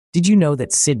Did you know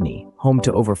that Sydney, home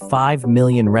to over 5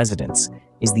 million residents,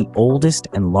 is the oldest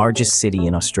and largest city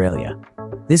in Australia?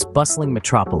 This bustling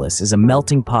metropolis is a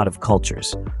melting pot of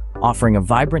cultures, offering a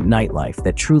vibrant nightlife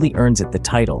that truly earns it the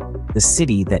title, the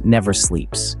city that never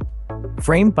sleeps.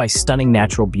 Framed by stunning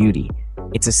natural beauty,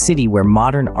 it's a city where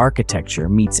modern architecture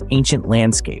meets ancient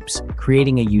landscapes,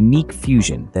 creating a unique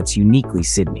fusion that's uniquely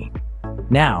Sydney.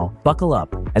 Now, buckle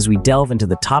up as we delve into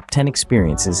the top 10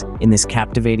 experiences in this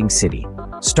captivating city,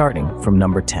 starting from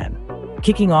number 10.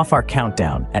 Kicking off our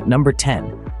countdown at number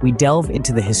 10, we delve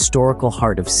into the historical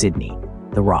heart of Sydney,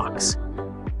 the Rocks.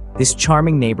 This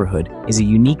charming neighborhood is a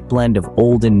unique blend of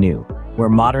old and new, where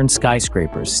modern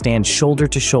skyscrapers stand shoulder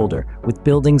to shoulder with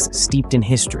buildings steeped in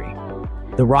history.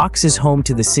 The Rocks is home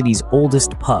to the city's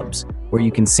oldest pubs, where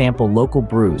you can sample local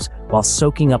brews while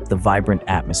soaking up the vibrant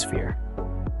atmosphere.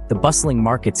 The bustling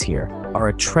markets here are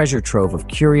a treasure trove of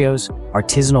curios,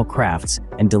 artisanal crafts,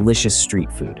 and delicious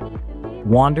street food.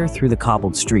 Wander through the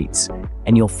cobbled streets,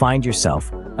 and you'll find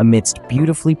yourself amidst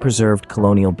beautifully preserved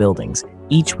colonial buildings,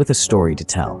 each with a story to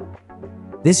tell.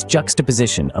 This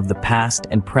juxtaposition of the past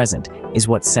and present is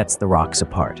what sets the Rocks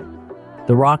apart.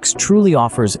 The Rocks truly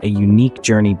offers a unique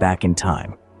journey back in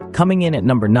time. Coming in at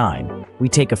number 9, we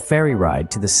take a ferry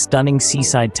ride to the stunning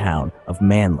seaside town of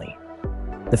Manly.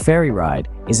 The ferry ride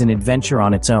is an adventure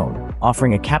on its own,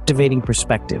 offering a captivating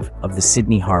perspective of the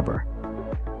Sydney Harbour.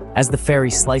 As the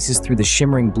ferry slices through the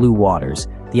shimmering blue waters,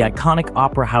 the iconic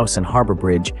Opera House and Harbour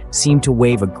Bridge seem to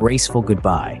wave a graceful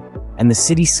goodbye, and the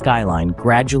city's skyline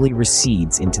gradually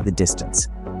recedes into the distance.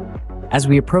 As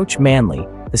we approach Manly,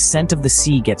 the scent of the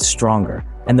sea gets stronger,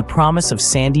 and the promise of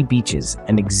sandy beaches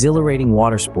and exhilarating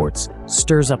water sports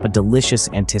stirs up a delicious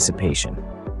anticipation.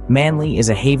 Manly is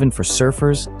a haven for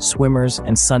surfers, swimmers,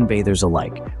 and sunbathers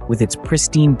alike, with its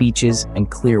pristine beaches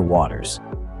and clear waters.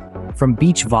 From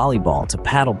beach volleyball to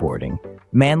paddleboarding,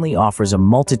 Manly offers a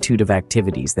multitude of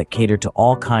activities that cater to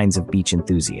all kinds of beach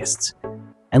enthusiasts.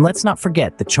 And let's not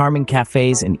forget the charming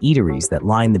cafes and eateries that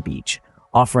line the beach,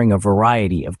 offering a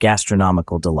variety of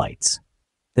gastronomical delights.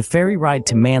 The ferry ride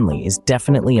to Manly is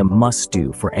definitely a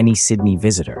must-do for any Sydney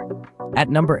visitor. At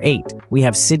number 8, we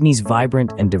have Sydney's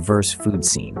vibrant and diverse food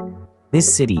scene.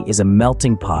 This city is a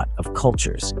melting pot of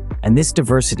cultures, and this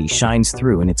diversity shines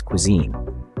through in its cuisine.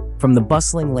 From the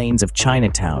bustling lanes of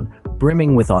Chinatown,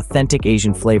 brimming with authentic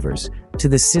Asian flavors, to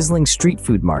the sizzling street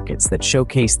food markets that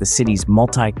showcase the city's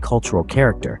multicultural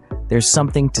character, there's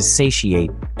something to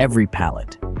satiate every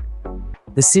palate.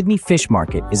 The Sydney Fish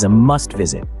Market is a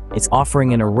must-visit. It's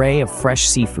offering an array of fresh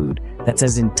seafood that's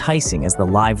as enticing as the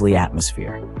lively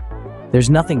atmosphere. There's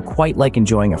nothing quite like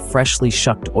enjoying a freshly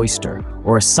shucked oyster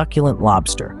or a succulent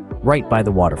lobster right by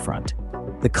the waterfront.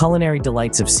 The culinary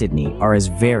delights of Sydney are as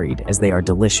varied as they are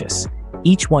delicious,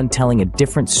 each one telling a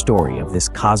different story of this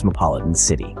cosmopolitan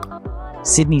city.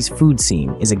 Sydney's food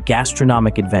scene is a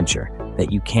gastronomic adventure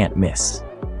that you can't miss.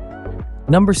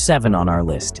 Number 7 on our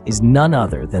list is none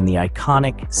other than the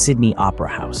iconic Sydney Opera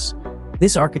House.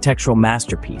 This architectural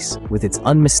masterpiece, with its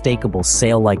unmistakable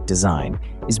sail-like design,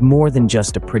 is more than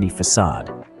just a pretty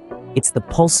facade. It's the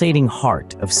pulsating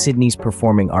heart of Sydney's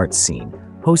performing arts scene,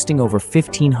 hosting over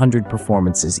 1,500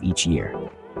 performances each year.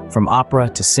 From opera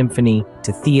to symphony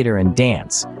to theater and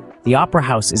dance, the Opera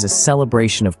House is a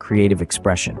celebration of creative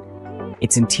expression.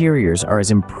 Its interiors are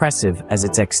as impressive as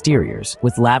its exteriors,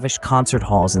 with lavish concert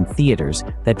halls and theaters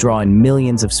that draw in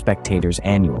millions of spectators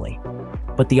annually.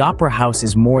 But the Opera House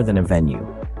is more than a venue.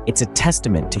 It's a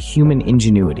testament to human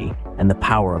ingenuity and the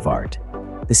power of art.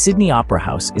 The Sydney Opera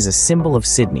House is a symbol of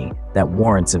Sydney that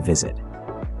warrants a visit.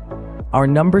 Our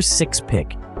number 6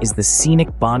 pick is the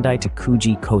scenic Bondi to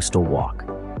Coogee Coastal Walk.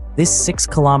 This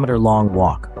 6-kilometer-long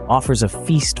walk offers a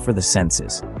feast for the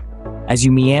senses. As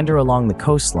you meander along the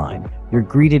coastline, you're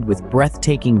greeted with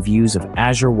breathtaking views of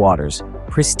azure waters,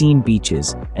 pristine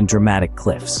beaches, and dramatic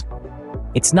cliffs.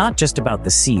 It's not just about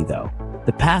the sea, though.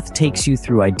 The path takes you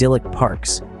through idyllic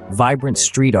parks, vibrant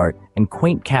street art, and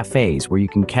quaint cafes where you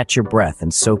can catch your breath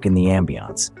and soak in the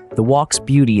ambiance. The walk's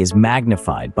beauty is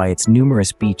magnified by its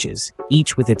numerous beaches,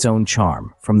 each with its own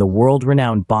charm, from the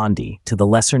world-renowned Bondi to the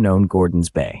lesser-known Gordons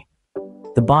Bay.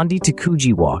 The Bondi to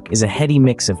Coogee Walk is a heady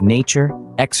mix of nature,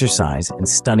 exercise, and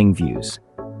stunning views.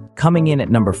 Coming in at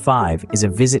number 5 is a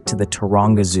visit to the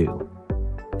Taronga Zoo.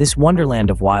 This wonderland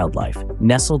of wildlife,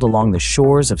 nestled along the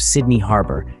shores of Sydney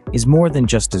Harbour, is more than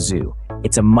just a zoo.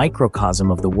 It's a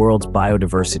microcosm of the world's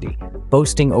biodiversity,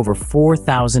 boasting over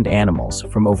 4,000 animals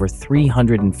from over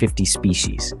 350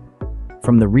 species.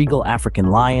 From the regal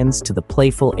African lions to the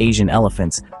playful Asian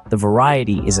elephants, the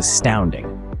variety is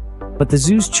astounding. But the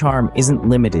zoo's charm isn't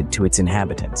limited to its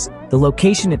inhabitants. The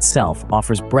location itself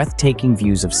offers breathtaking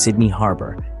views of Sydney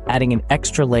Harbour, adding an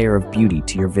extra layer of beauty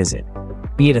to your visit.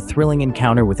 Be it a thrilling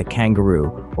encounter with a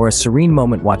kangaroo or a serene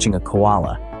moment watching a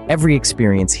koala, every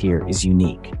experience here is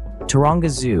unique. Taronga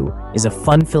Zoo is a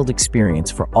fun-filled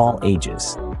experience for all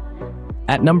ages.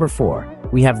 At number 4,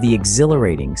 we have the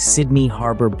exhilarating Sydney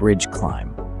Harbour Bridge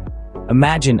climb.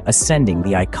 Imagine ascending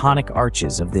the iconic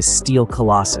arches of this steel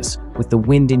colossus with the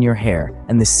wind in your hair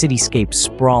and the cityscape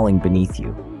sprawling beneath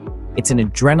you. It's an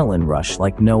adrenaline rush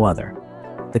like no other.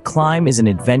 The climb is an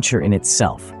adventure in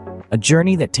itself, a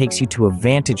journey that takes you to a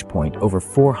vantage point over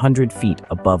 400 feet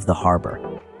above the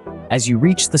harbor. As you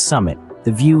reach the summit,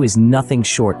 the view is nothing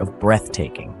short of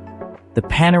breathtaking. The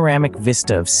panoramic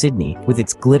vista of Sydney, with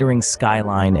its glittering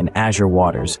skyline and azure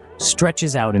waters,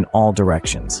 stretches out in all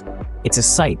directions. It's a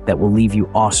sight that will leave you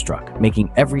awestruck,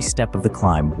 making every step of the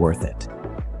climb worth it.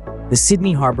 The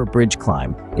Sydney Harbour Bridge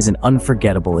climb is an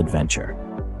unforgettable adventure.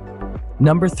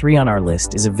 Number 3 on our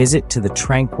list is a visit to the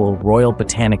tranquil Royal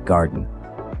Botanic Garden.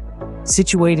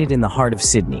 Situated in the heart of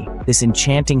Sydney, this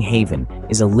enchanting haven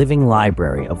is a living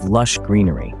library of lush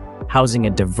greenery, housing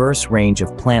a diverse range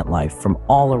of plant life from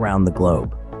all around the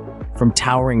globe. From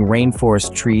towering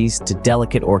rainforest trees to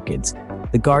delicate orchids,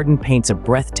 the garden paints a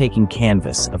breathtaking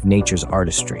canvas of nature's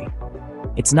artistry.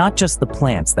 It's not just the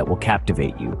plants that will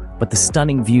captivate you, but the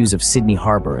stunning views of Sydney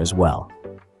Harbour as well.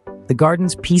 The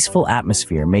garden's peaceful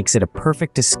atmosphere makes it a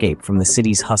perfect escape from the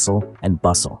city's hustle and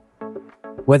bustle.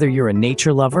 Whether you're a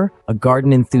nature lover, a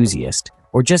garden enthusiast,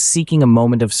 or just seeking a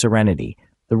moment of serenity,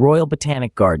 the Royal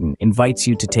Botanic Garden invites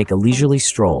you to take a leisurely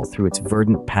stroll through its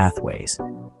verdant pathways.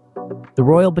 The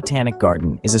Royal Botanic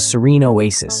Garden is a serene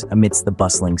oasis amidst the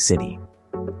bustling city.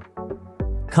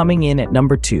 Coming in at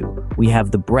number 2, we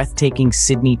have the breathtaking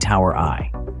Sydney Tower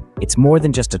Eye. It's more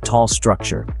than just a tall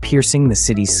structure piercing the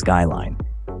city's skyline.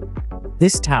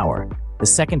 This tower, the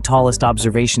second tallest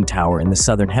observation tower in the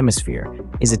Southern Hemisphere,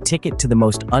 is a ticket to the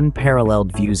most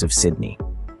unparalleled views of Sydney.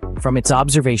 From its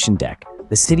observation deck,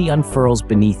 the city unfurls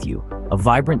beneath you, a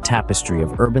vibrant tapestry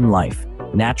of urban life,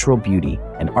 natural beauty,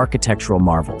 and architectural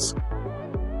marvels.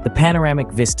 The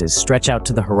panoramic vistas stretch out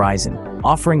to the horizon,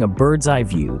 offering a bird's-eye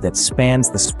view that spans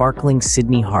the sparkling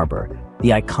Sydney Harbour, the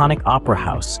iconic Opera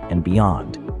House, and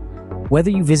beyond. Whether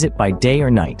you visit by day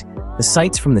or night, the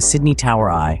sights from the Sydney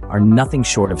Tower Eye are nothing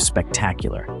short of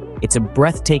spectacular. It's a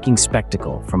breathtaking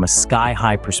spectacle from a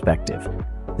sky-high perspective.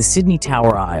 The Sydney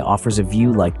Tower Eye offers a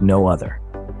view like no other.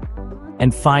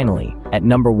 And finally, at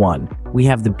number 1, we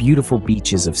have the beautiful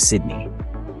beaches of Sydney.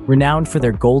 Renowned for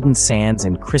their golden sands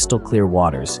and crystal-clear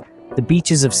waters, the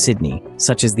beaches of Sydney,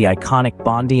 such as the iconic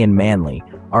Bondi and Manly,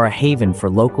 are a haven for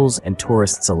locals and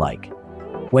tourists alike.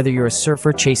 Whether you're a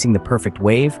surfer chasing the perfect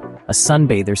wave, a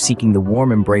sunbather seeking the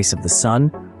warm embrace of the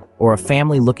sun, or a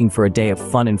family looking for a day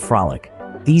of fun and frolic,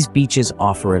 these beaches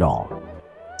offer it all.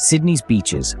 Sydney's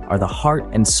beaches are the heart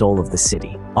and soul of the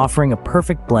city, offering a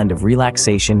perfect blend of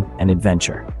relaxation and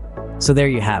adventure. So there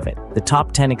you have it, the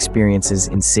top 10 experiences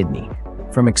in Sydney.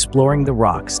 From exploring the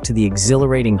rocks to the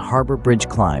exhilarating Harbour Bridge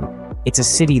climb, it's a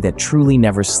city that truly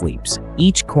never sleeps.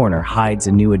 Each corner hides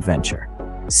a new adventure.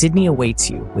 Sydney awaits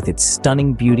you with its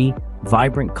stunning beauty,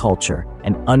 vibrant culture,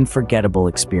 and unforgettable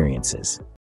experiences.